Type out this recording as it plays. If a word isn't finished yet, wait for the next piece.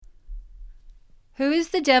Who is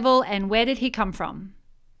the devil and where did he come from?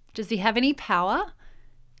 Does he have any power?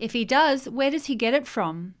 If he does, where does he get it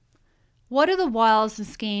from? What are the wiles and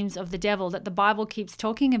schemes of the devil that the Bible keeps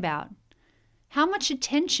talking about? How much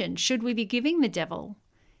attention should we be giving the devil?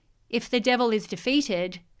 If the devil is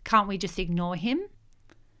defeated, can't we just ignore him?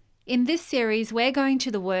 In this series, we're going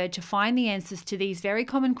to the Word to find the answers to these very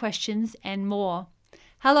common questions and more.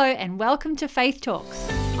 Hello and welcome to Faith Talks.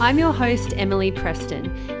 I'm your host, Emily Preston,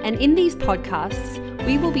 and in these podcasts,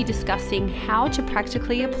 we will be discussing how to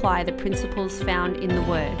practically apply the principles found in the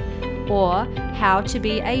Word, or how to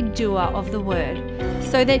be a doer of the Word,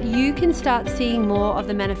 so that you can start seeing more of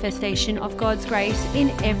the manifestation of God's grace in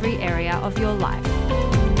every area of your life.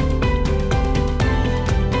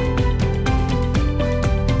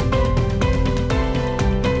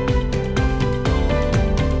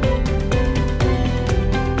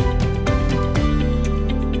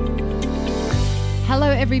 Hello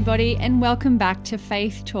everybody and welcome back to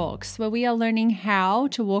Faith Talks, where we are learning how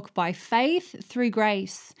to walk by faith through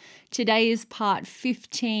grace. Today is part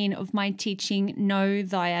 15 of my teaching, Know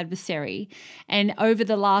Thy Adversary. And over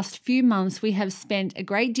the last few months, we have spent a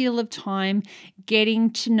great deal of time getting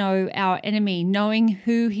to know our enemy, knowing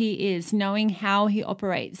who he is, knowing how he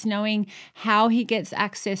operates, knowing how he gets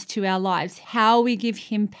access to our lives, how we give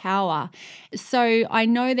him power. So I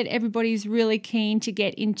know that everybody's really keen to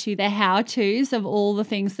get into the how-tos of all the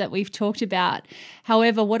things that we've talked about.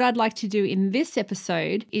 However, what I'd like to do in this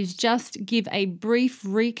episode is just give a brief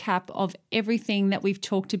recap of everything that we've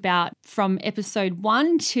talked about from episode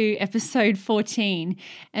 1 to episode 14.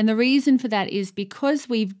 And the reason for that is because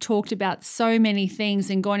we've talked about so many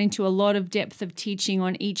things and gone into a lot of depth of teaching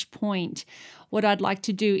on each point. What I'd like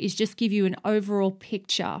to do is just give you an overall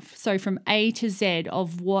picture, so from A to Z,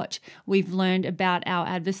 of what we've learned about our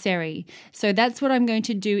adversary. So that's what I'm going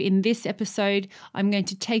to do in this episode. I'm going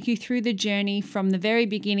to take you through the journey from the very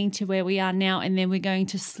beginning to where we are now, and then we're going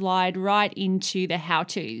to slide right into the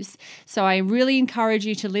how-tos. So I really encourage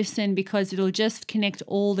you to listen because it'll just connect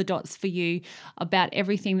all the dots for you about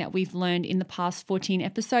everything that we've learned in the past 14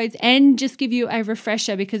 episodes, and just give you a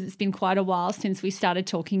refresher because it's been quite a while since we started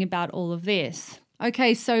talking about all of this.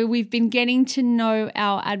 Okay, so we've been getting to know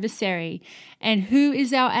our adversary. And who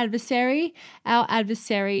is our adversary? Our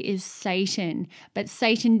adversary is Satan. But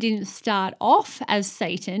Satan didn't start off as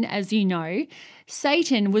Satan, as you know.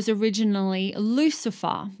 Satan was originally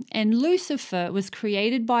Lucifer, and Lucifer was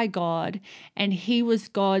created by God, and he was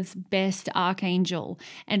God's best archangel.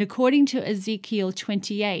 And according to Ezekiel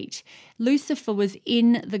 28, Lucifer was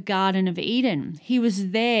in the Garden of Eden. He was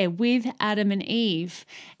there with Adam and Eve,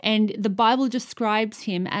 and the Bible describes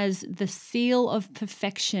him as the seal of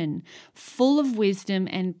perfection, full of wisdom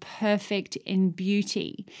and perfect in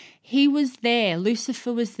beauty. He was there,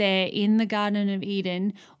 Lucifer was there in the Garden of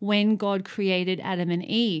Eden when God created Adam and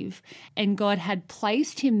Eve, and God had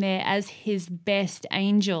placed him there as his best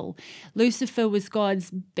angel. Lucifer was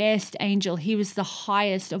God's best angel. He was the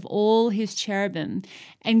highest of all his cherubim,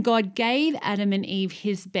 and God gave Adam and Eve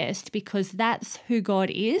his best because that's who God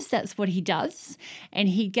is, that's what he does, and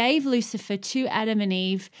he gave Lucifer to Adam and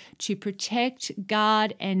Eve to protect,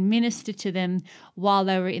 guard, and minister to them while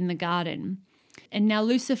they were in the garden. And now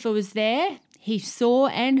Lucifer was there. He saw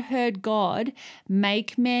and heard God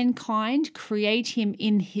make mankind, create him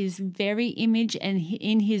in his very image and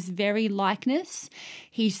in his very likeness.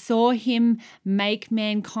 He saw him make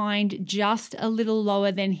mankind just a little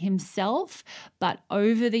lower than himself, but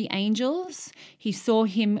over the angels. He saw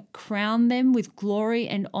him crown them with glory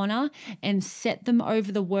and honor and set them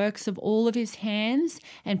over the works of all of his hands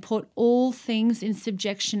and put all things in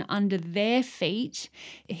subjection under their feet.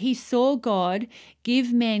 He saw God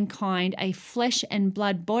give mankind a flesh and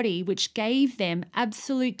blood body, which gave them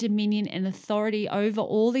absolute dominion and authority over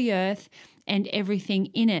all the earth and everything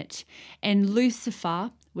in it. And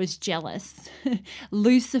Lucifer was jealous.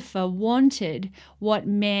 Lucifer wanted what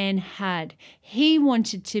man had. He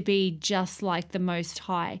wanted to be just like the Most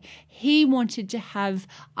High. He wanted to have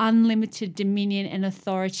unlimited dominion and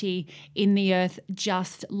authority in the earth,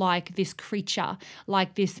 just like this creature,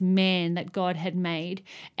 like this man that God had made.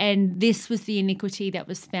 And this was the iniquity that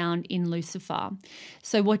was found in Lucifer.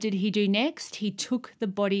 So what did he do next? He took the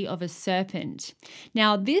body of a serpent.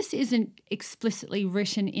 Now, this isn't explicitly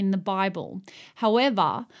written in the Bible.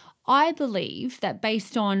 However, I believe that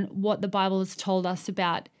based on what the Bible has told us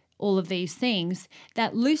about all of these things,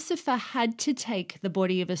 that Lucifer had to take the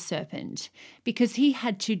body of a serpent because he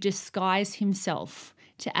had to disguise himself.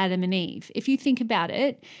 to Adam and Eve. If you think about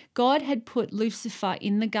it, God had put Lucifer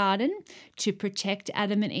in the garden to protect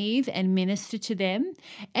Adam and Eve and minister to them,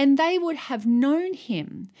 and they would have known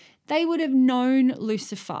him. They would have known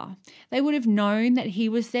Lucifer. They would have known that he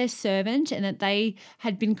was their servant and that they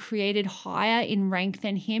had been created higher in rank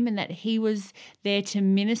than him and that he was there to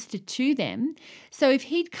minister to them. So if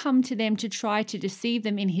he'd come to them to try to deceive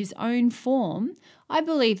them in his own form, I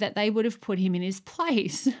believe that they would have put him in his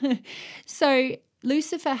place. So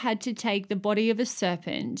Lucifer had to take the body of a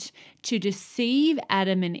serpent to deceive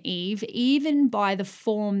Adam and Eve, even by the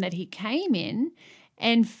form that he came in,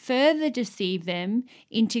 and further deceive them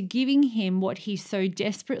into giving him what he so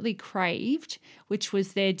desperately craved, which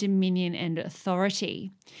was their dominion and authority.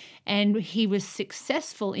 And he was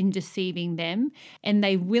successful in deceiving them, and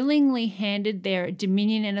they willingly handed their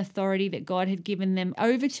dominion and authority that God had given them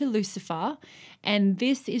over to Lucifer. And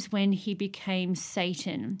this is when he became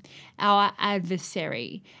Satan, our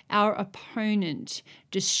adversary, our opponent,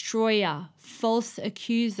 destroyer, false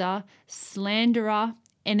accuser, slanderer,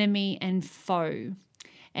 enemy, and foe.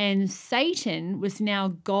 And Satan was now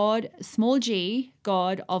God, small g,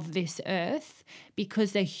 God of this earth,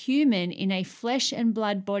 because a human in a flesh and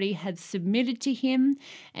blood body had submitted to him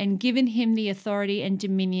and given him the authority and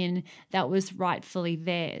dominion that was rightfully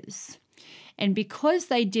theirs. And because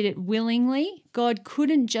they did it willingly, God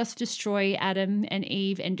couldn't just destroy Adam and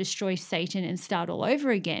Eve and destroy Satan and start all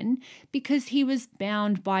over again, because he was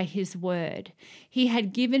bound by his word. He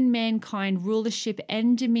had given mankind rulership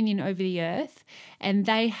and dominion over the earth, and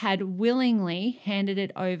they had willingly handed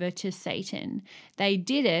it over to Satan. They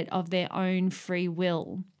did it of their own free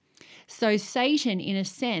will. So Satan, in a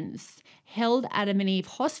sense, held Adam and Eve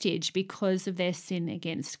hostage because of their sin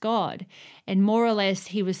against God. And more or less,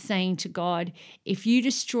 he was saying to God, if you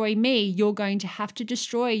destroy me, you're going to have to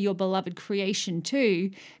destroy your beloved creation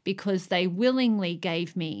too, because they willingly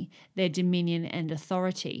gave me their dominion and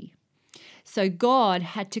authority. So God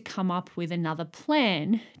had to come up with another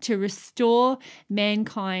plan to restore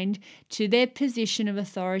mankind to their position of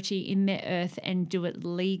authority in their earth and do it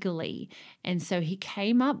legally. And so he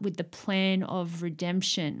came up with the plan of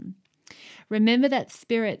redemption. Remember that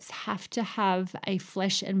spirits have to have a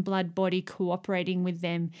flesh and blood body cooperating with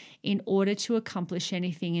them in order to accomplish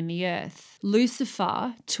anything in the earth.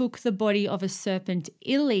 Lucifer took the body of a serpent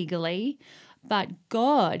illegally, but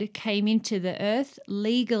God came into the earth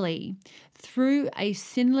legally through a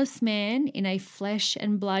sinless man in a flesh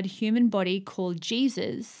and blood human body called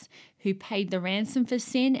Jesus, who paid the ransom for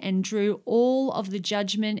sin and drew all of the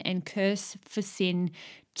judgment and curse for sin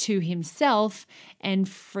to himself and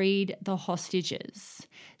freed the hostages.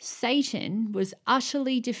 Satan was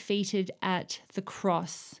utterly defeated at the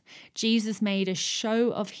cross. Jesus made a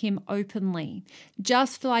show of him openly,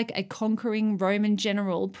 just like a conquering Roman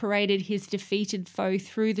general paraded his defeated foe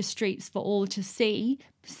through the streets for all to see.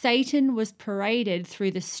 Satan was paraded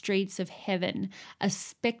through the streets of heaven. A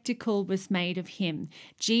spectacle was made of him.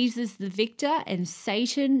 Jesus the victor and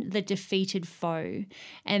Satan the defeated foe.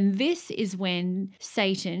 And this is when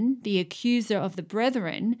Satan, the accuser of the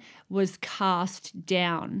brethren, was cast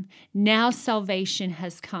down. Now salvation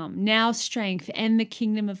has come. Now strength and the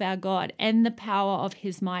kingdom of our God and the power of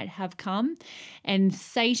his might have come. And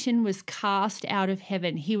Satan was cast out of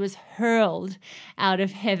heaven. He was hurled out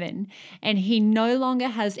of heaven. And he no longer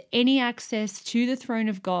has any access to the throne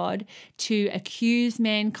of God to accuse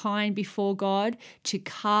mankind before God, to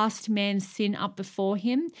cast man's sin up before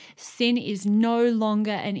him. Sin is no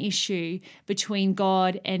longer an issue between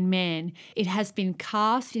God and man. It has been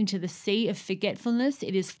cast into the sea of forgetfulness.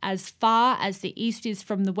 It is as far as the east is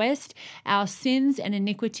from the west. Our sins and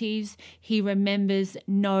iniquities he remembers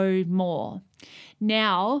no more.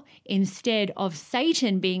 Now, instead of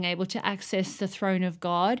Satan being able to access the throne of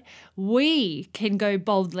God, we can go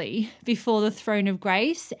boldly before the throne of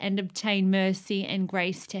grace and obtain mercy and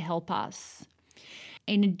grace to help us.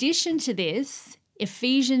 In addition to this,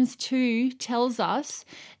 Ephesians 2 tells us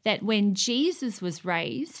that when Jesus was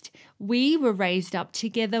raised, we were raised up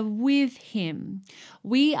together with him.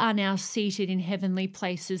 We are now seated in heavenly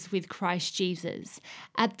places with Christ Jesus,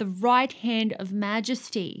 at the right hand of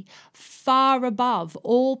majesty, far above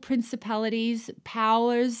all principalities,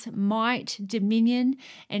 powers, might, dominion,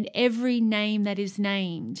 and every name that is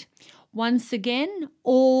named. Once again,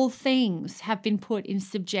 all things have been put in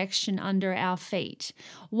subjection under our feet.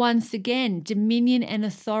 Once again, dominion and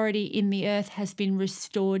authority in the earth has been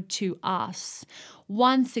restored to us.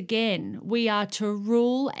 Once again, we are to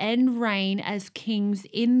rule and reign as kings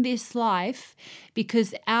in this life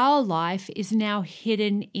because our life is now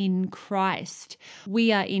hidden in Christ.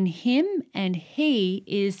 We are in him and he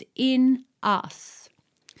is in us.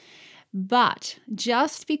 But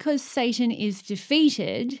just because Satan is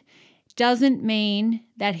defeated doesn't mean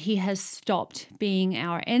that he has stopped being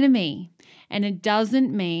our enemy. And it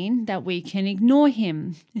doesn't mean that we can ignore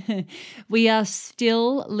him. We are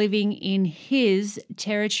still living in his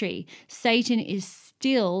territory. Satan is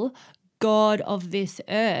still God of this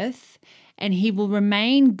earth, and he will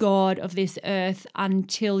remain God of this earth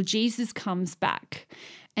until Jesus comes back.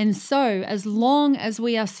 And so, as long as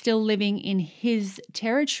we are still living in his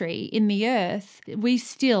territory in the earth, we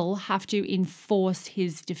still have to enforce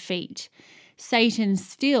his defeat. Satan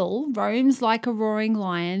still roams like a roaring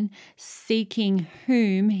lion, seeking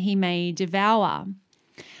whom he may devour.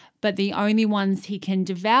 But the only ones he can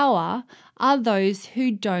devour are those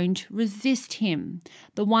who don't resist him,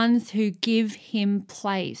 the ones who give him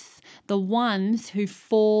place, the ones who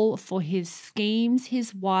fall for his schemes,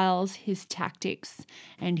 his wiles, his tactics,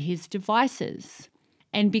 and his devices.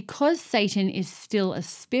 And because Satan is still a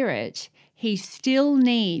spirit, he still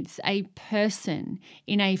needs a person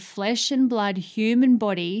in a flesh and blood human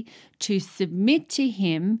body to submit to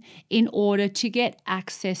him in order to get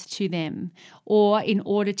access to them or in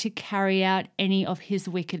order to carry out any of his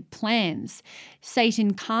wicked plans.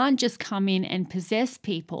 Satan can't just come in and possess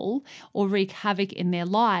people or wreak havoc in their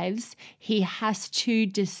lives. He has to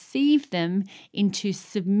deceive them into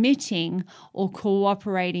submitting or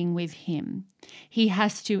cooperating with him. He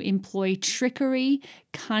has to employ trickery,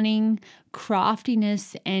 cunning,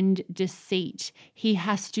 craftiness, and deceit. He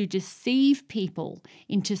has to deceive people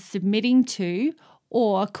into submitting to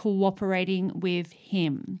or cooperating with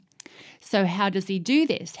him. So how does he do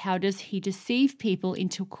this? How does he deceive people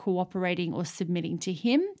into cooperating or submitting to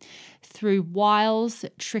him? Through wiles,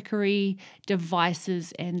 trickery,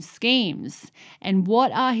 devices, and schemes. And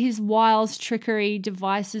what are his wiles, trickery,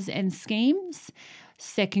 devices, and schemes?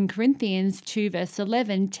 2 Corinthians 2 verse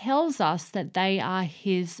 11 tells us that they are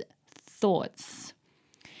his thoughts.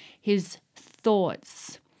 His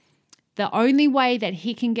thoughts. The only way that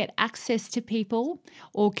he can get access to people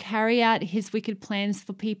or carry out his wicked plans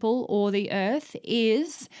for people or the earth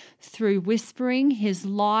is through whispering his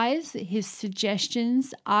lies, his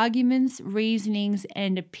suggestions, arguments, reasonings,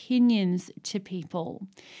 and opinions to people.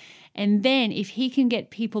 And then if he can get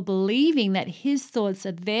people believing that his thoughts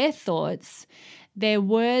are their thoughts, their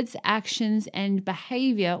words, actions, and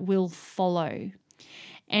behavior will follow.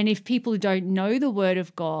 And if people don't know the Word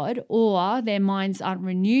of God or their minds aren't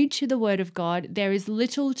renewed to the Word of God, there is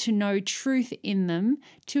little to no truth in them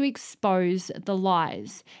to expose the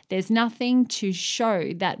lies. There's nothing to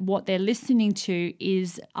show that what they're listening to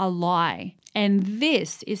is a lie. And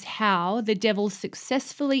this is how the devil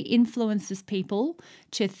successfully influences people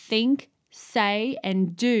to think, say,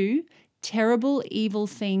 and do terrible, evil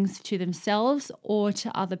things to themselves or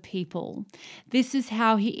to other people. This is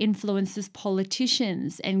how he influences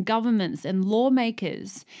politicians and governments and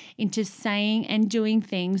lawmakers into saying and doing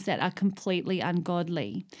things that are completely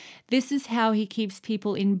ungodly. This is how he keeps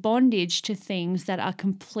people in bondage to things that are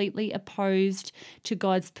completely opposed to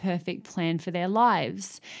God's perfect plan for their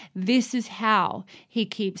lives. This is how he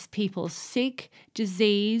keeps people sick,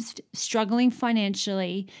 diseased, struggling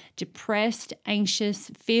financially, depressed,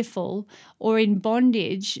 anxious, fearful, or in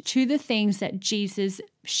bondage to the things that Jesus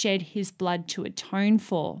shed his blood to atone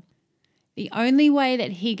for. The only way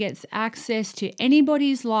that he gets access to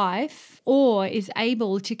anybody's life or is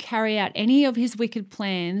able to carry out any of his wicked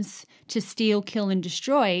plans to steal, kill, and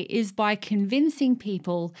destroy is by convincing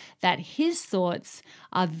people that his thoughts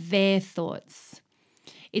are their thoughts.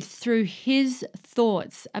 It's through his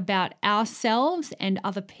thoughts about ourselves and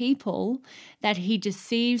other people that he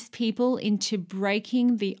deceives people into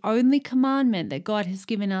breaking the only commandment that God has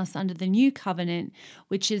given us under the new covenant,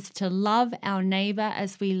 which is to love our neighbor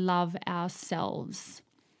as we love ourselves.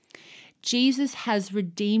 Jesus has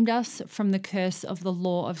redeemed us from the curse of the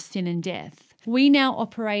law of sin and death. We now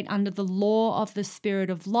operate under the law of the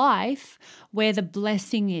Spirit of life, where the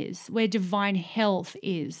blessing is, where divine health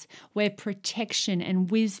is, where protection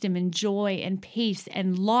and wisdom and joy and peace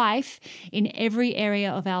and life in every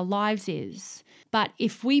area of our lives is. But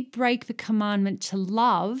if we break the commandment to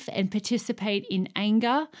love and participate in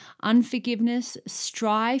anger, unforgiveness,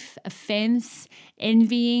 strife, offense,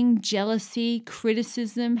 envying, jealousy,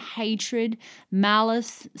 criticism, hatred,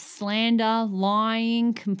 malice, slander,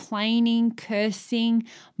 lying, complaining, cursing,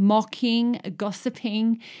 mocking,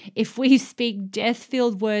 gossiping, if we speak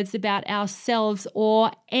death-filled words about ourselves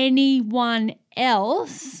or anyone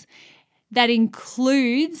else, That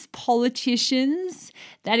includes politicians.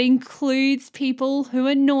 That includes people who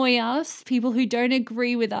annoy us, people who don't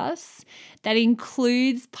agree with us. That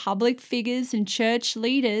includes public figures and church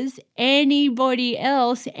leaders, anybody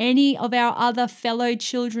else, any of our other fellow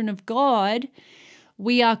children of God.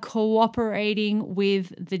 We are cooperating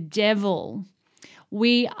with the devil.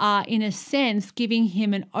 We are, in a sense, giving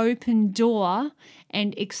him an open door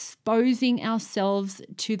and exposing ourselves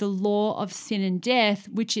to the law of sin and death,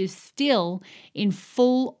 which is still in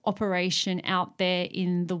full operation out there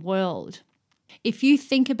in the world. If you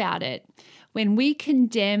think about it, when we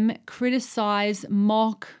condemn, criticize,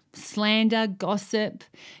 mock, slander, gossip,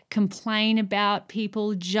 complain about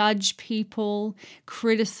people, judge people,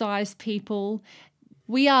 criticize people,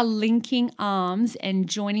 we are linking arms and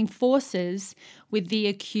joining forces with the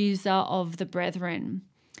accuser of the brethren.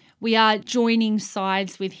 We are joining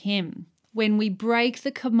sides with him. When we break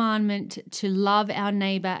the commandment to love our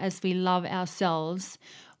neighbor as we love ourselves,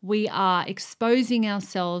 we are exposing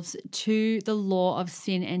ourselves to the law of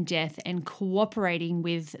sin and death and cooperating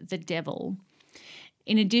with the devil.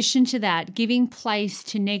 In addition to that, giving place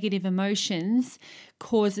to negative emotions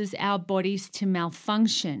causes our bodies to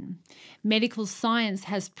malfunction. Medical science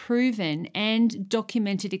has proven and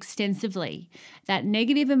documented extensively that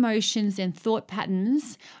negative emotions and thought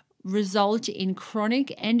patterns result in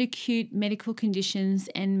chronic and acute medical conditions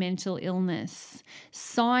and mental illness.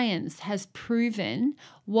 Science has proven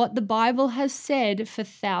what the Bible has said for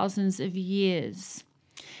thousands of years.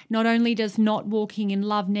 Not only does not walking in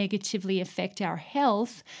love negatively affect our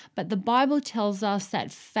health, but the Bible tells us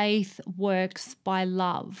that faith works by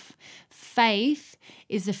love. Faith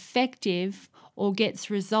is effective or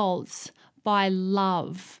gets results by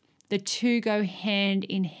love. The two go hand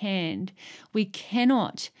in hand. We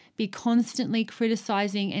cannot be constantly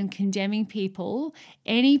criticizing and condemning people,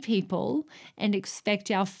 any people, and expect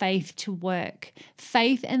our faith to work.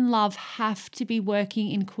 Faith and love have to be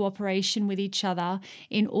working in cooperation with each other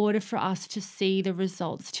in order for us to see the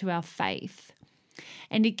results to our faith.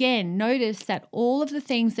 And again, notice that all of the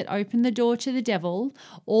things that open the door to the devil,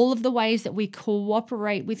 all of the ways that we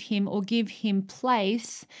cooperate with him or give him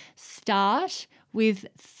place, start with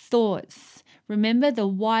thoughts. Remember, the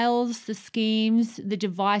wiles, the schemes, the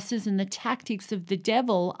devices, and the tactics of the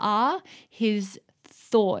devil are his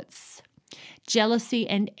thoughts. Jealousy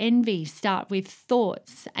and envy start with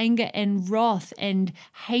thoughts. Anger and wrath and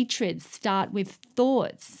hatred start with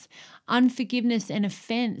thoughts. Unforgiveness and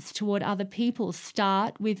offense toward other people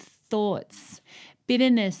start with thoughts.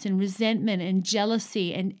 Bitterness and resentment and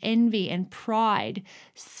jealousy and envy and pride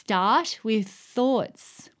start with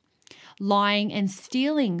thoughts. Lying and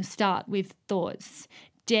stealing start with thoughts.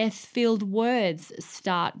 Death-filled words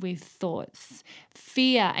start with thoughts.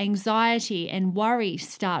 Fear, anxiety, and worry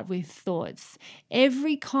start with thoughts.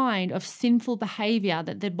 Every kind of sinful behavior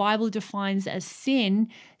that the Bible defines as sin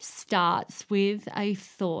starts with a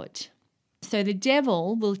thought. So the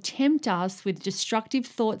devil will tempt us with destructive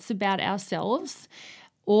thoughts about ourselves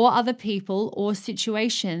or other people or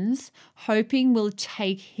situations, hoping we'll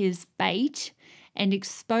take his bait and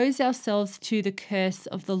expose ourselves to the curse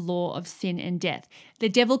of the law of sin and death. The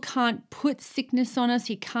devil can't put sickness on us.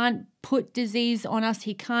 He can't put disease on us.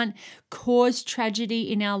 He can't cause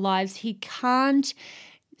tragedy in our lives. He can't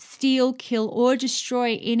steal, kill, or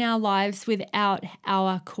destroy in our lives without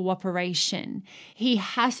our cooperation. He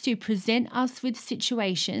has to present us with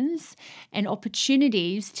situations and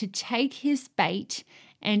opportunities to take his bait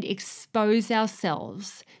and expose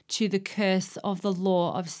ourselves to the curse of the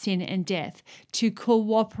law of sin and death, to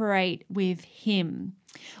cooperate with him.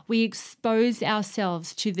 We expose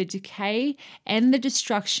ourselves to the decay and the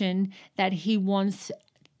destruction that he wants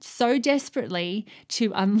so desperately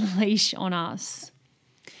to unleash on us.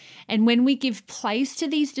 And when we give place to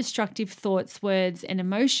these destructive thoughts, words, and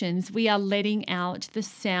emotions, we are letting out the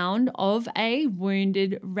sound of a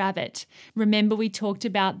wounded rabbit. Remember, we talked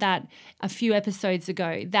about that a few episodes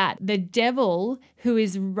ago, that the devil, who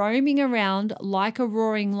is roaming around like a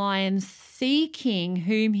roaring lion, seeking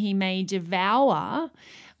whom he may devour,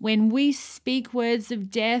 when we speak words of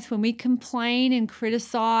death, when we complain and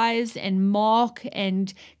criticize and mock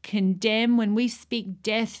and condemn, when we speak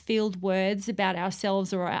death-filled words about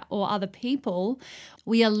ourselves or other people,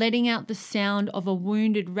 we are letting out the sound of a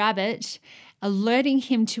wounded rabbit, alerting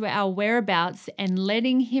him to our whereabouts and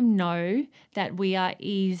letting him know that we are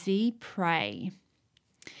easy prey.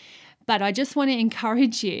 But I just want to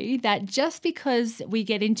encourage you that just because we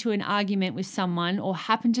get into an argument with someone or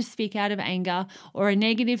happen to speak out of anger or a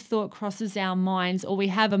negative thought crosses our minds or we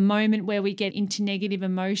have a moment where we get into negative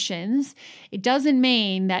emotions, it doesn't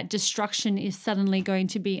mean that destruction is suddenly going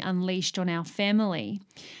to be unleashed on our family.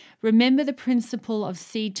 Remember the principle of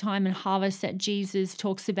seed time and harvest that Jesus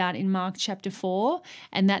talks about in Mark chapter 4,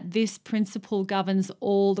 and that this principle governs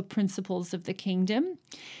all the principles of the kingdom.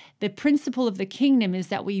 The principle of the kingdom is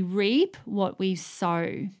that we reap what we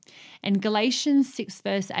sow. And Galatians 6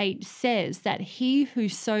 verse 8 says that he who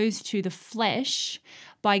sows to the flesh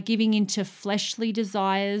by giving into fleshly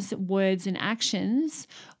desires, words, and actions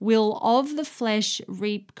will of the flesh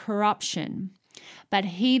reap corruption. But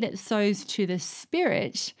he that sows to the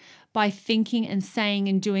Spirit by thinking and saying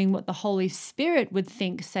and doing what the Holy Spirit would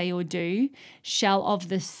think, say, or do, shall of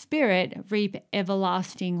the Spirit reap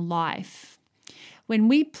everlasting life. When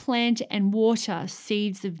we plant and water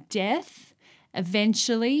seeds of death,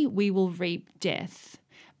 eventually we will reap death.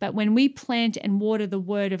 But when we plant and water the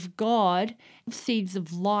Word of God, seeds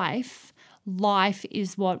of life, life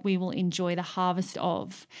is what we will enjoy the harvest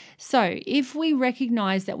of. So if we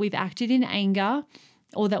recognize that we've acted in anger,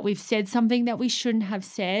 or that we've said something that we shouldn't have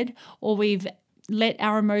said, or we've let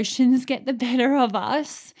our emotions get the better of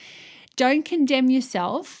us, don't condemn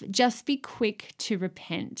yourself. Just be quick to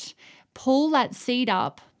repent. Pull that seed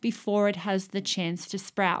up before it has the chance to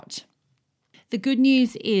sprout. The good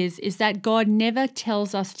news is that God never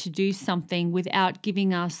tells us to do something without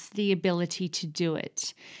giving us the ability to do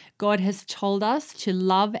it. God has told us to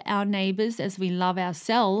love our neighbors as we love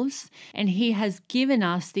ourselves, and He has given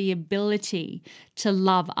us the ability to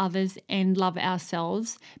love others and love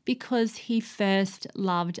ourselves because He first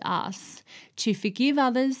loved us, to forgive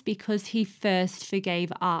others because He first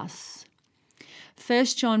forgave us. 1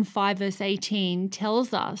 John 5 verse 18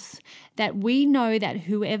 tells us that we know that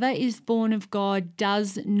whoever is born of God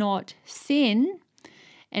does not sin.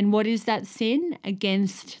 And what is that sin?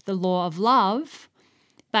 Against the law of love.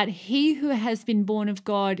 But he who has been born of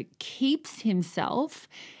God keeps himself,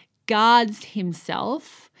 guards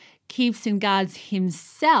himself, keeps and guards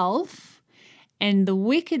himself, and the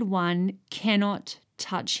wicked one cannot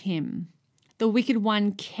touch him. The wicked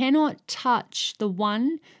one cannot touch the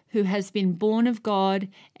one who has been born of God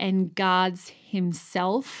and guards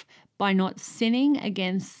himself by not sinning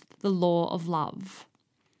against the law of love.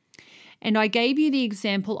 And I gave you the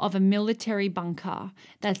example of a military bunker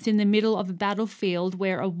that's in the middle of a battlefield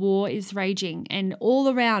where a war is raging, and all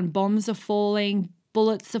around bombs are falling,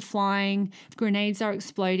 bullets are flying, grenades are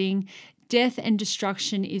exploding, death and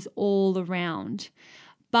destruction is all around.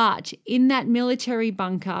 But in that military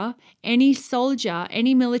bunker, any soldier,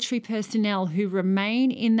 any military personnel who remain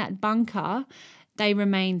in that bunker, they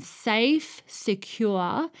remain safe,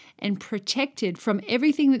 secure, and protected from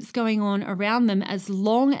everything that's going on around them as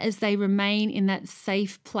long as they remain in that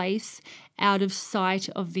safe place out of sight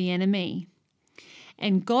of the enemy.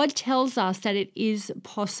 And God tells us that it is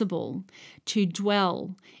possible to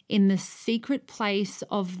dwell in the secret place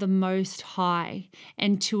of the Most High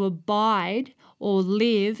and to abide or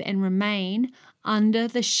live and remain under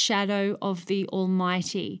the shadow of the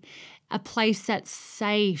Almighty, a place that's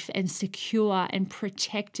safe and secure and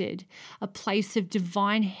protected, a place of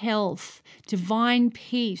divine health, divine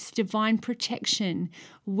peace, divine protection,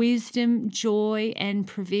 wisdom, joy, and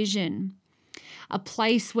provision. A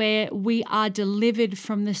place where we are delivered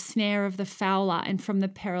from the snare of the fowler and from the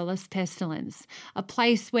perilous pestilence. A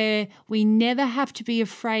place where we never have to be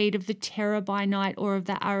afraid of the terror by night or of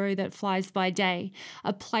the arrow that flies by day.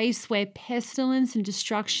 A place where pestilence and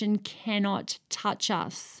destruction cannot touch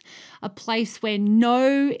us. A place where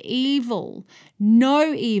no evil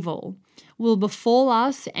will befall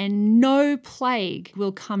us and no plague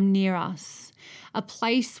will come near us. A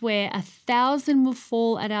place where 1,000 will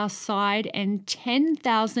fall at our side and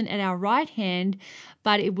 10,000 at our right hand,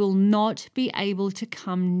 but it will not be able to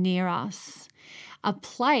come near us. A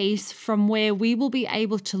place from where we will be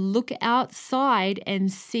able to look outside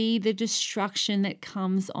and see the destruction that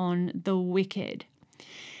comes on the wicked.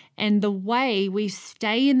 And the way we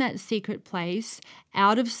stay in that secret place,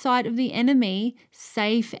 out of sight of the enemy,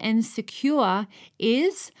 safe and secure,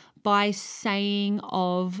 is by saying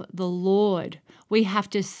of the Lord. We have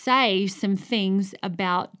to say some things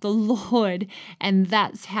about the Lord, and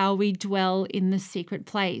that's how we dwell in the secret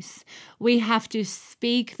place. We have to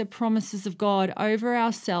speak the promises of God over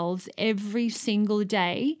ourselves every single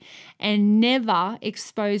day and never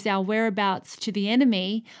expose our whereabouts to the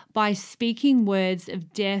enemy by speaking words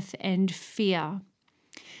of death and fear.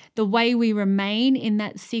 The way we remain in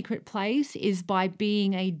that secret place is by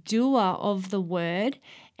being a doer of the word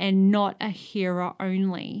and not a hearer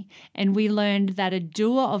only. And we learned that a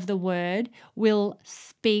doer of the word will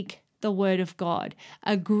speak the word of God,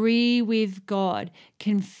 agree with God,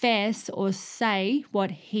 confess or say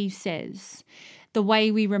what He says. The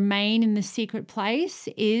way we remain in the secret place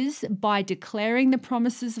is by declaring the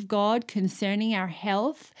promises of God concerning our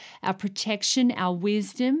health, our protection, our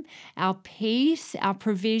wisdom, our peace, our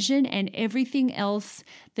provision, and everything else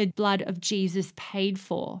the blood of Jesus paid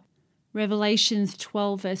for. Revelations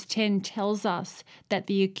 12 verse 10 tells us that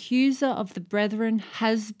the accuser of the brethren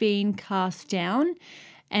has been cast down,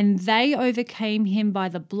 and they overcame him by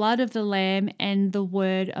the blood of the Lamb and the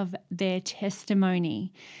word of their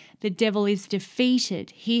testimony. The devil is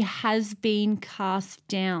defeated. He has been cast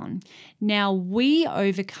down. Now we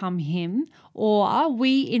overcome him, or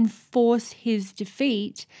we enforce his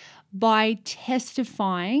defeat by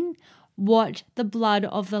testifying what the blood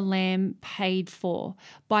of the Lamb paid for,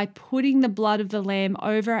 by putting the blood of the Lamb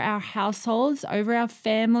over our households, over our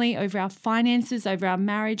family, over our finances, over our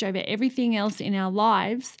marriage, over everything else in our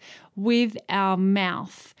lives with our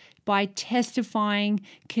mouth, by testifying,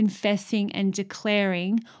 confessing, and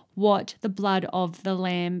declaring what the blood of the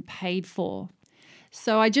Lamb paid for.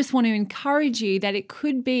 So I just want to encourage you that it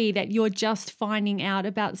could be that you're just finding out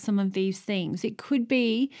about some of these things. It could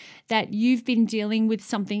be that you've been dealing with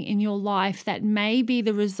something in your life that may be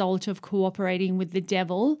the result of cooperating with the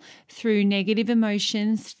devil through negative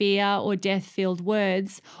emotions, fear, or death-filled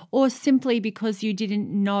words, or simply because you didn't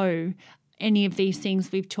know any of these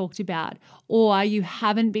things we've talked about, or you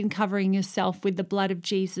haven't been covering yourself with the blood of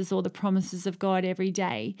Jesus or the promises of God every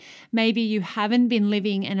day. Maybe you haven't been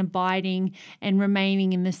living and abiding and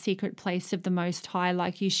remaining in the secret place of the Most High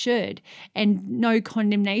like you should. And no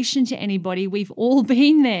condemnation to anybody. We've all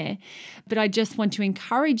been there. But I just want to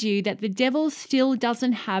encourage you that the devil still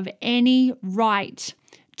doesn't have any right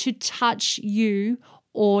to touch you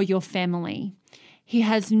or your family. He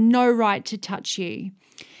has no right to touch you.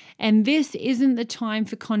 And this isn't the time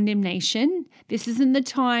for condemnation. This isn't the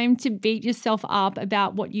time to beat yourself up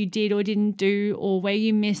about what you did or didn't do or where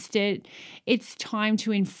you missed it. It's time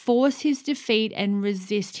to enforce his defeat and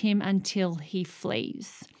resist him until he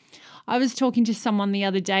flees. I was talking to someone the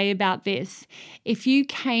other day about this. If you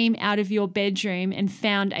came out of your bedroom and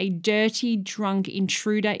found a dirty, drunk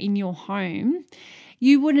intruder in your home,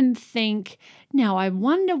 you wouldn't think, now I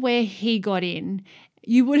wonder where he got in.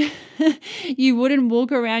 You wouldn't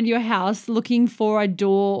walk around your house looking for a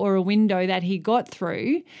door or a window that he got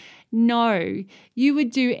through. No, you would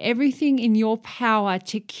do everything in your power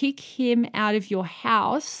to kick him out of your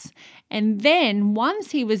house. And then once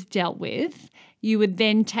he was dealt with, you would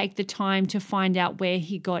then take the time to find out where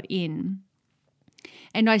he got in.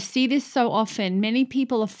 And I see this so often. Many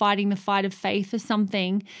people are fighting the fight of faith for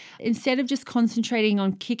something. Instead of just concentrating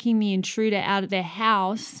on kicking the intruder out of their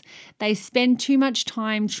house, they spend too much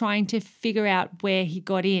time trying to figure out where he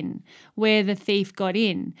got in, where the thief got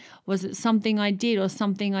in. Was it something I did or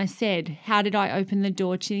something I said? How did I open the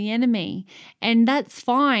door to the enemy? And that's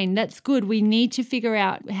fine. That's good. We need to figure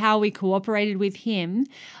out how we cooperated with him,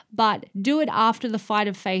 but do it after the fight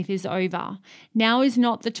of faith is over. Now is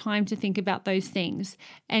not the time to think about those things.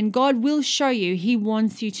 And God will show you. He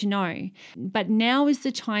wants you to know. But now is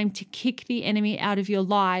the time to kick the enemy out of your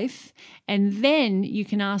life, and then you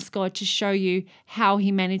can ask God to show you how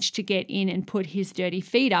he managed to get in and put his dirty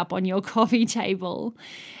feet up on your coffee table.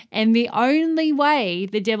 And the only way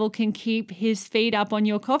the devil can keep his feet up on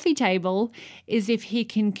your coffee table is if he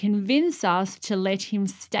can convince us to let him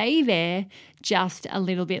stay there just a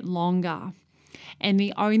little bit longer. And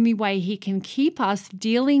the only way he can keep us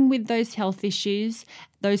dealing with those health issues,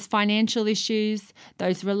 those financial issues,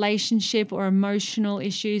 those relationship or emotional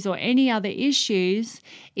issues, or any other issues,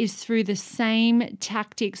 is through the same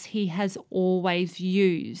tactics he has always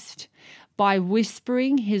used. By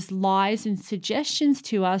whispering his lies and suggestions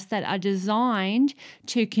to us that are designed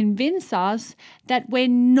to convince us that we're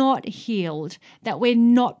not healed, that we're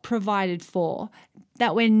not provided for,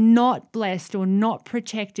 that we're not blessed or not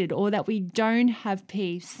protected, or that we don't have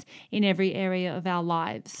peace in every area of our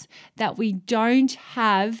lives, that we don't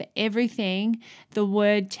have everything the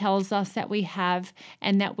word tells us that we have,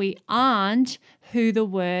 and that we aren't who the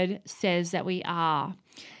word says that we are.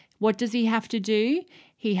 What does he have to do?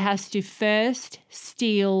 He has to first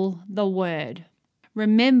steal the word.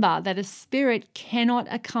 Remember that a spirit cannot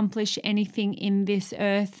accomplish anything in this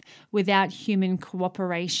earth without human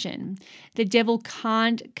cooperation. The devil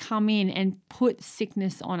can't come in and put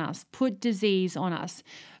sickness on us, put disease on us,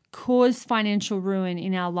 cause financial ruin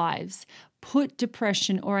in our lives, put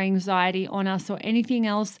depression or anxiety on us or anything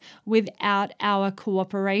else without our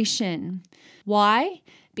cooperation. Why?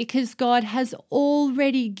 because God has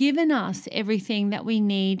already given us everything that we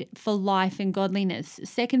need for life and godliness.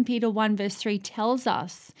 2 Peter 1 verse 3 tells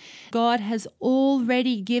us God has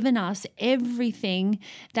already given us everything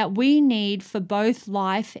that we need for both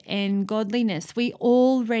life and godliness. We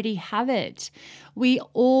already have it. We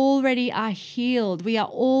already are healed. We are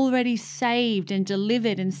already saved and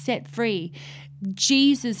delivered and set free.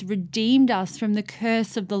 Jesus redeemed us from the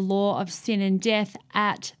curse of the law of sin and death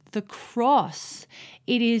at the cross.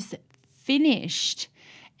 It is finished.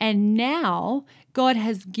 And now God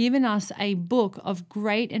has given us a book of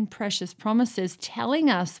great and precious promises telling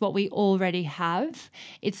us what we already have.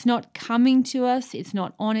 It's not coming to us. It's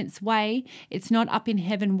not on its way. It's not up in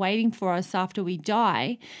heaven waiting for us after we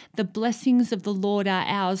die. The blessings of the Lord are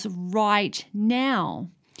ours right now.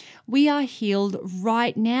 We are healed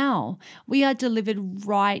right now. We are delivered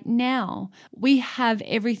right now. We have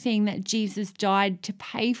everything that Jesus died to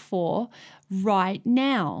pay for right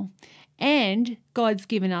now. And God's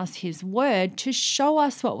given us His word to show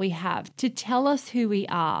us what we have, to tell us who we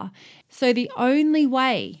are. So the only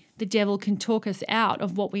way the devil can talk us out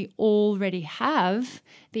of what we already have,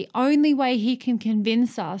 the only way he can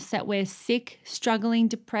convince us that we're sick, struggling,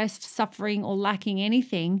 depressed, suffering, or lacking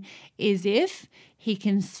anything is if he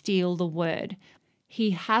can steal the word.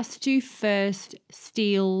 He has to first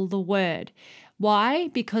steal the word. Why?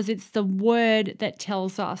 Because it's the word that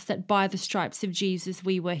tells us that by the stripes of Jesus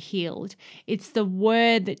we were healed. It's the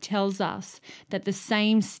word that tells us that the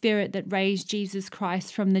same Spirit that raised Jesus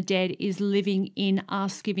Christ from the dead is living in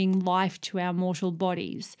us, giving life to our mortal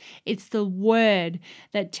bodies. It's the word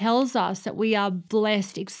that tells us that we are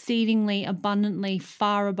blessed exceedingly abundantly,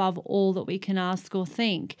 far above all that we can ask or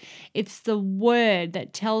think. It's the word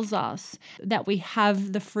that tells us that we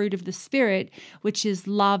have the fruit of the Spirit, which is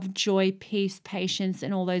love, joy, peace, patience,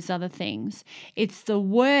 and all those other things. It's the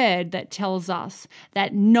word that tells us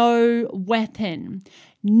that no weapon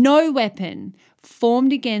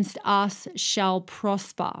formed against us shall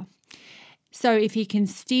prosper. So if he can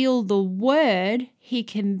steal the word, he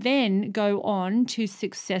can then go on to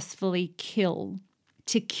successfully kill.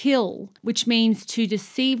 To kill, which means to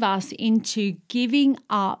deceive us into giving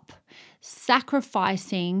up,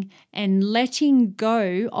 sacrificing and letting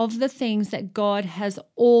go of the things that God has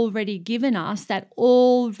already given us, that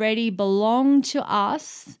already belong to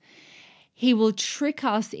us. He will trick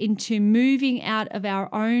us into moving out of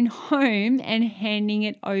our own home and handing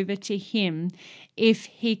it over to him if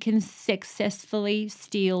he can successfully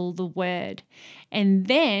steal the word. And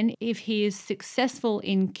then if he is successful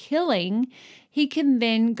in killing, he can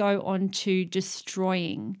then go on to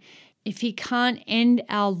destroying. If he can't end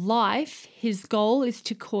our life, his goal is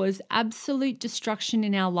to cause absolute destruction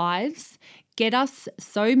in our lives, get us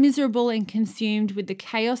so miserable and consumed with the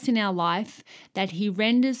chaos in our life that he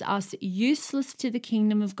renders us useless to the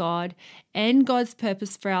kingdom of God and God's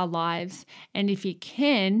purpose for our lives. And if he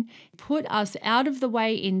can, put us out of the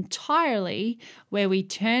way entirely, where we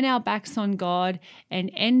turn our backs on God and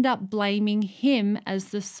end up blaming him as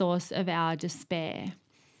the source of our despair.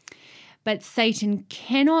 But Satan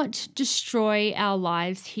cannot destroy our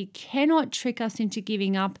lives. He cannot trick us into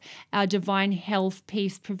giving up our divine health,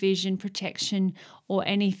 peace, provision, protection, or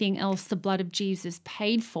anything else the blood of Jesus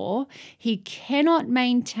paid for. He cannot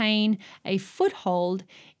maintain a foothold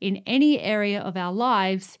in any area of our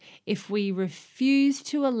lives if we refuse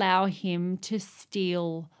to allow him to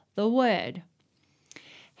steal the word.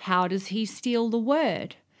 How does he steal the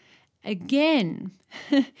word? Again,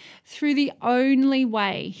 through the only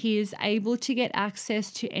way he is able to get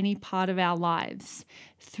access to any part of our lives,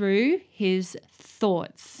 through his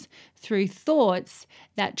thoughts, through thoughts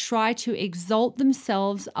that try to exalt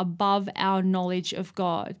themselves above our knowledge of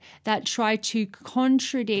God, that try to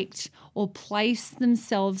contradict or place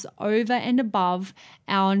themselves over and above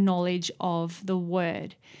our knowledge of the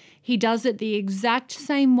word. He does it the exact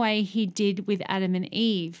same way he did with Adam and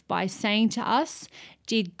Eve, by saying to us,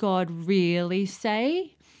 did God really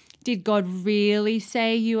say? Did God really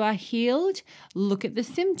say you are healed? Look at the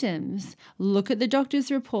symptoms. Look at the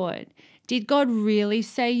doctor's report. Did God really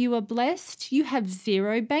say you are blessed? You have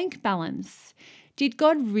zero bank balance. Did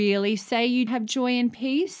God really say you have joy and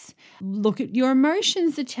peace? Look at your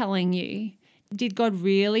emotions are telling you. Did God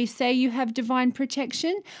really say you have divine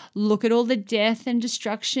protection? Look at all the death and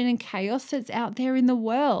destruction and chaos that's out there in the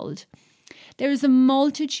world. There is a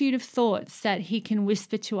multitude of thoughts that he can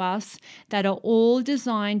whisper to us that are all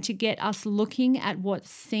designed to get us looking at what's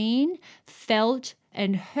seen, felt,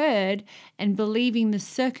 and heard, and believing the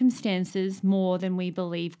circumstances more than we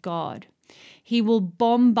believe God. He will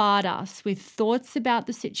bombard us with thoughts about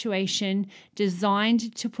the situation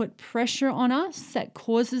designed to put pressure on us that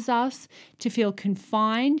causes us to feel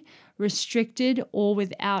confined, restricted, or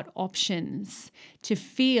without options, to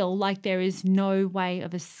feel like there is no way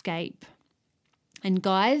of escape. And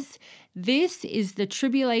guys, this is the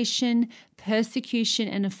tribulation, persecution,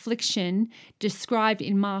 and affliction described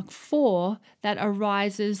in Mark 4 that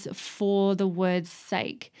arises for the word's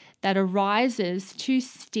sake, that arises to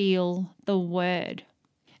steal the word.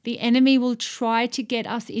 The enemy will try to get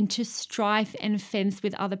us into strife and offense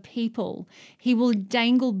with other people. He will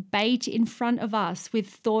dangle bait in front of us with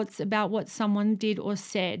thoughts about what someone did or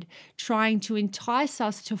said, trying to entice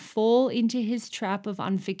us to fall into his trap of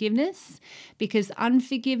unforgiveness, because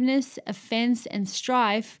unforgiveness, offense, and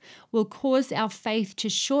strife will cause our faith to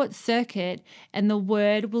short circuit and the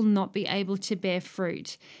word will not be able to bear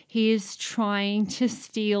fruit. He is trying to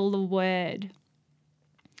steal the word.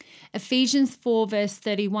 Ephesians 4 verse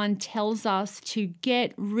 31 tells us to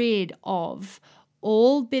get rid of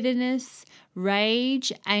all bitterness,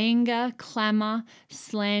 rage, anger, clamor,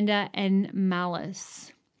 slander, and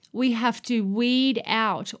malice. We have to weed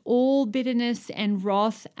out all bitterness and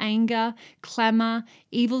wrath, anger, clamor,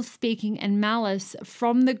 evil speaking, and malice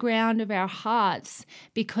from the ground of our hearts,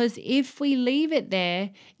 because if we leave it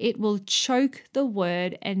there, it will choke the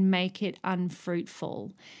word and make it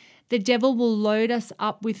unfruitful. The devil will load us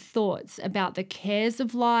up with thoughts about the cares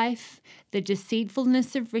of life, the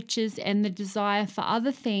deceitfulness of riches, and the desire for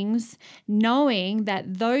other things, knowing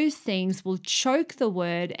that those things will choke the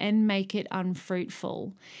word and make it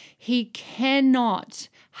unfruitful. He cannot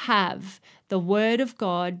have the word of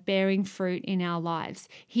God bearing fruit in our lives.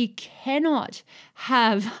 He cannot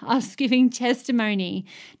have us giving testimony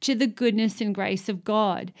to the goodness and grace of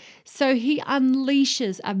God. So he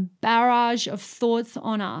unleashes a barrage of thoughts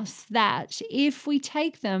on us that, if we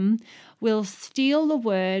take them, will steal the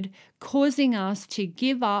word, causing us to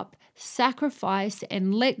give up, sacrifice,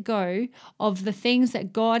 and let go of the things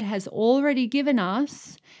that God has already given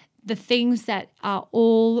us, the things that are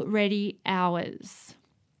already ours.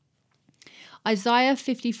 Isaiah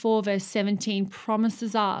 54 verse 17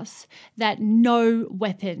 promises us that no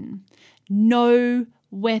weapon,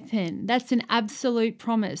 that's an absolute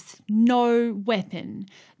promise, no weapon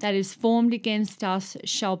that is formed against us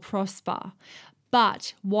shall prosper.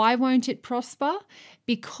 But why won't it prosper?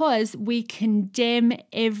 Because we condemn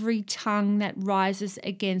every tongue that rises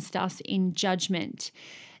against us in judgment.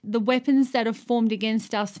 The weapons that are formed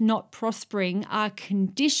against us not prospering are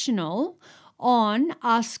conditional on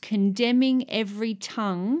us condemning every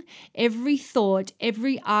tongue, every thought,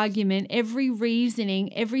 every argument, every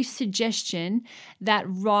reasoning, every suggestion that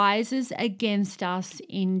rises against us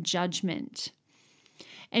in judgment.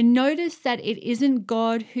 And notice that it isn't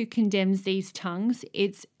God who condemns these tongues,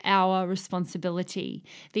 it's our responsibility.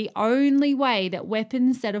 The only way that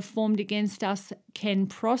weapons that are formed against us can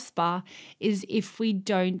prosper is if we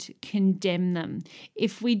don't condemn them,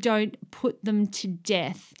 if we don't put them to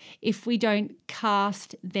death, if we don't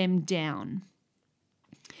cast them down.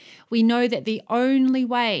 We know that the only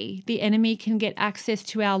way the enemy can get access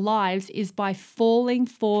to our lives is by falling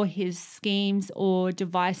for his schemes or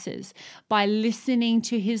devices, by listening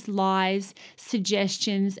to his lies,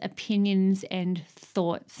 suggestions, opinions, and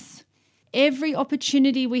thoughts. Every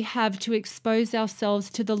opportunity we have to expose ourselves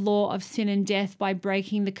to the law of sin and death by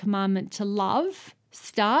breaking the commandment to love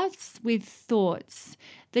starts with thoughts.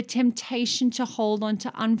 The temptation to hold on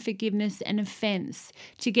to unforgiveness and offense,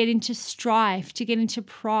 to get into strife, to get into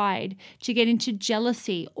pride, to get into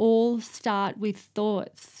jealousy, all start with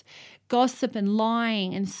thoughts. Gossip and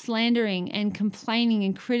lying and slandering and complaining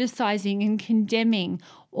and criticizing and condemning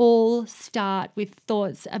all start with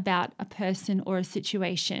thoughts about a person or a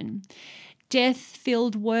situation.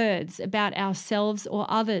 Death-filled words about ourselves or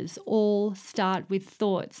others all start with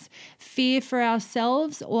thoughts. Fear for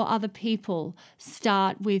ourselves or other people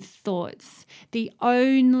start with thoughts. The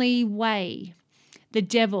only way the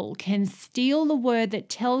devil can steal the word that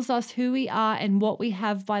tells us who we are and what we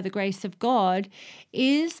have by the grace of God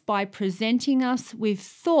is by presenting us with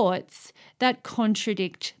thoughts that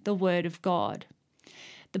contradict the word of God.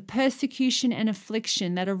 The persecution and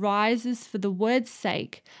affliction that arises for the word's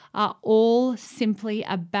sake are all simply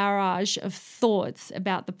a barrage of thoughts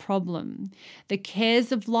about the problem. The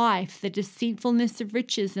cares of life, the deceitfulness of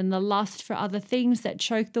riches, and the lust for other things that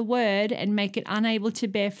choke the word and make it unable to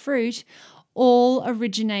bear fruit all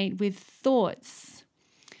originate with thoughts.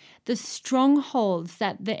 the strongholds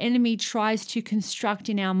that the enemy tries to construct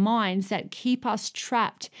in our minds that keep us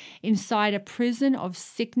trapped inside a prison of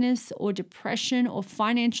sickness or depression or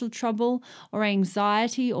financial trouble or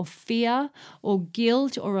anxiety or fear or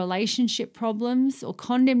guilt or relationship problems or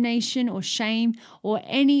condemnation or shame or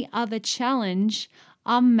any other challenge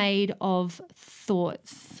are made of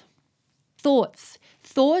thoughts. Thoughts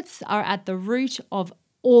are at the root of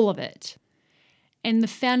all of it. And the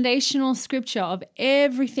foundational scripture of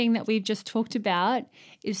everything that we've just talked about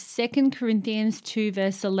is 2 Corinthians 2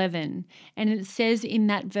 verse 11. And it says in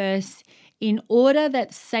that verse, in order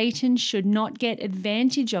that Satan should not get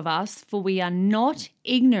advantage of us, for we are not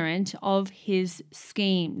ignorant of his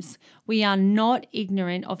schemes. We are not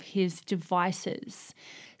ignorant of his devices.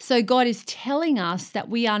 So God is telling us that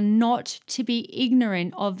we are not to be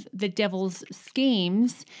ignorant of the devil's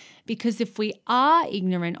schemes, because if we are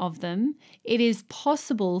ignorant of them, it is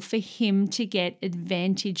possible for him to get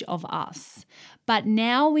advantage of us. But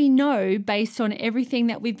now we know, based on everything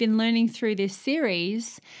that we've been learning through this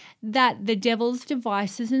series, that the devil's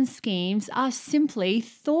devices and schemes are simply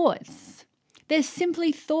thoughts. They're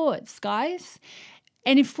simply thoughts, guys.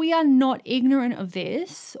 And if we are not ignorant of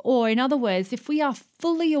this, or in other words, if we are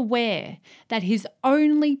fully aware that his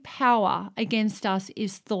only power against us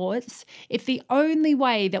is thoughts, if the only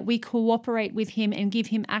way that we cooperate with him and give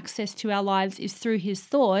him access to our lives is through his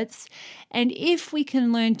thoughts, and if we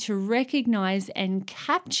can learn to recognize and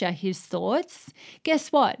capture his thoughts,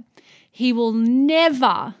 guess what? He will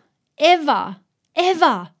never, ever,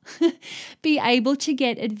 ever be able to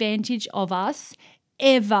get advantage of us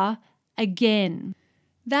ever again.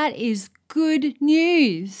 That is good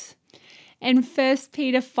news. And 1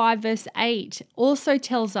 Peter 5 verse 8 also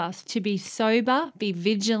tells us to be sober, be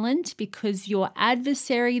vigilant, because your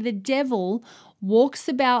adversary, the devil, walks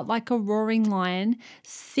about like a roaring lion,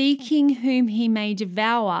 seeking whom he may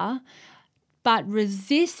devour, but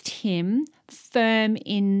resist him firm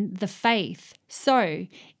in the faith. So,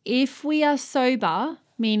 if we are sober,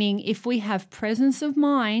 meaning if we have presence of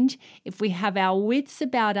mind, if we have our wits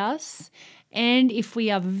about us, and if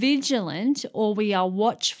we are vigilant, or we are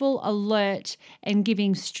watchful, alert, and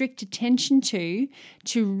giving strict attention to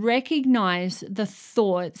recognize the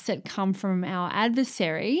thoughts that come from our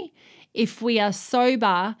adversary, if we are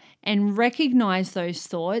sober and recognize those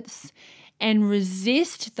thoughts and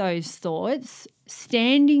resist those thoughts,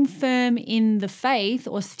 standing firm in the faith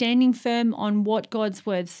or standing firm on what God's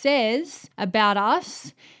word says about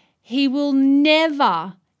us, he will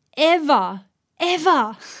never, ever,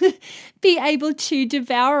 ever be able to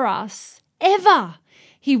devour us, ever.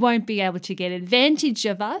 He won't be able to get advantage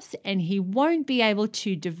of us, and he won't be able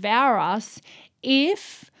to devour us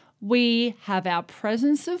if we have our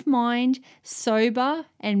presence of mind sober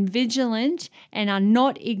and vigilant and are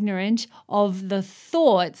not ignorant of the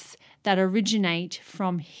thoughts that originate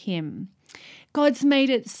from him. God's made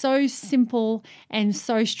it so simple and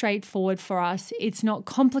so straightforward for us. It's not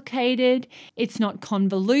complicated. It's not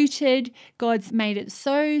convoluted. God's made it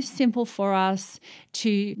so simple for us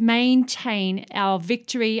to maintain our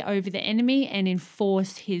victory over the enemy and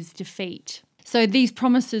enforce his defeat. So these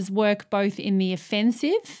promises work both in the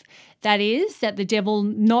offensive, that is, that the devil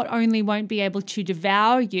not only won't be able to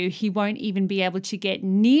devour you, he won't even be able to get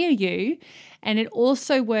near you. And it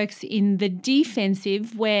also works in the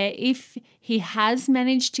defensive, where if he has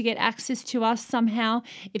managed to get access to us somehow,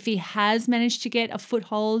 if he has managed to get a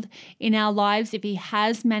foothold in our lives, if he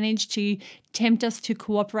has managed to tempt us to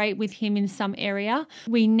cooperate with him in some area,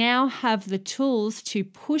 we now have the tools to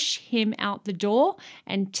push him out the door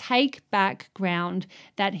and take back ground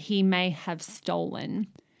that he may have stolen.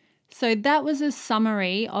 So that was a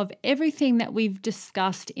summary of everything that we've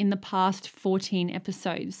discussed in the past 14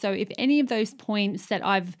 episodes. So if any of those points that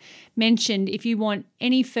I've mentioned, if you want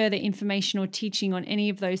any further information or teaching on any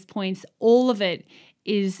of those points, all of it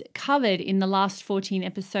is covered in the last 14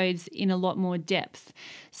 episodes in a lot more depth.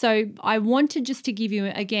 So I wanted just to give you,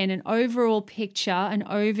 again, an overall picture, an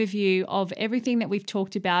overview of everything that we've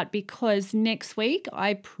talked about, because next week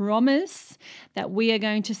I promise that we are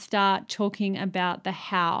going to start talking about the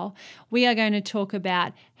how. We are going to talk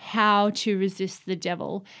about how to resist the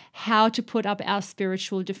devil, how to put up our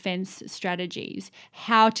spiritual defense strategies,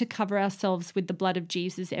 how to cover ourselves with the blood of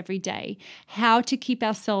Jesus every day, how to keep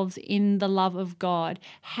ourselves in the love of God, God,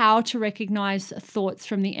 how to recognize thoughts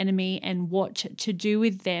from the enemy and what to do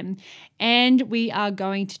with them. And we are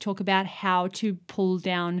going to talk about how to pull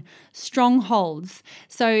down strongholds.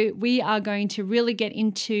 So we are going to really get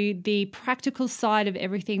into the practical side of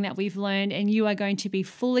everything that we've learned, and you are going to be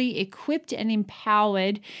fully equipped and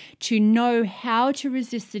empowered to know how to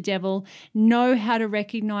resist the devil, know how to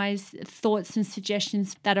recognize thoughts and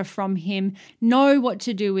suggestions that are from him, know what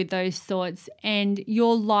to do with those thoughts, and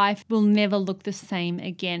your life will never look the same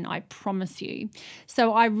again, I promise you.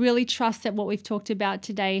 So I really trust that what we've talked about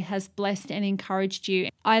today has blessed and encouraged you.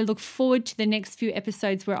 I look forward to the next few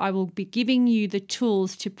episodes where I will be giving you the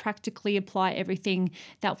tools to practically apply everything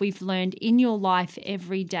that we've learned in your life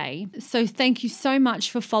every day. So thank you so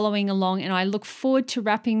much for following along, and I look forward to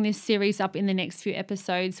wrapping this series up in the next few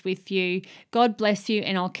episodes with you. God bless you,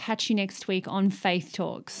 and I'll catch you next week on Faith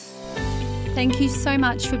Talks. Thank you so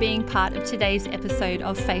much for being part of today's episode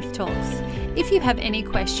of Faith Talks. If you have any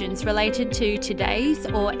questions related to today's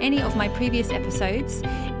or any of my previous episodes,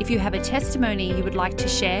 if you have a testimony you would like to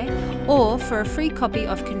share, or for a free copy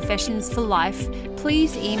of Confessions for Life,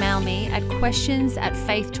 please email me at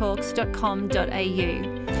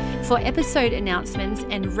questions@faithtalks.com.au. For episode announcements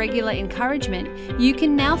and regular encouragement, you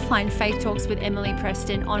can now find Faith Talks with Emily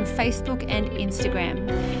Preston on Facebook and Instagram.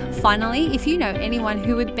 Finally, if you know anyone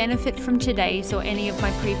who would benefit from today's or any of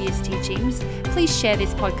my previous teachings, please share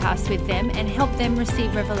this podcast with them and help them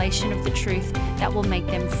receive revelation of the truth that will make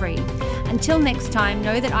them free. Until next time,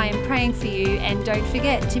 know that I am praying for you, and don't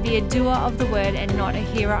forget to be a doer of the word and not a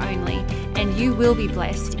hearer only, and you will be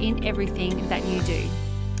blessed in everything that you do.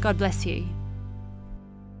 God bless you.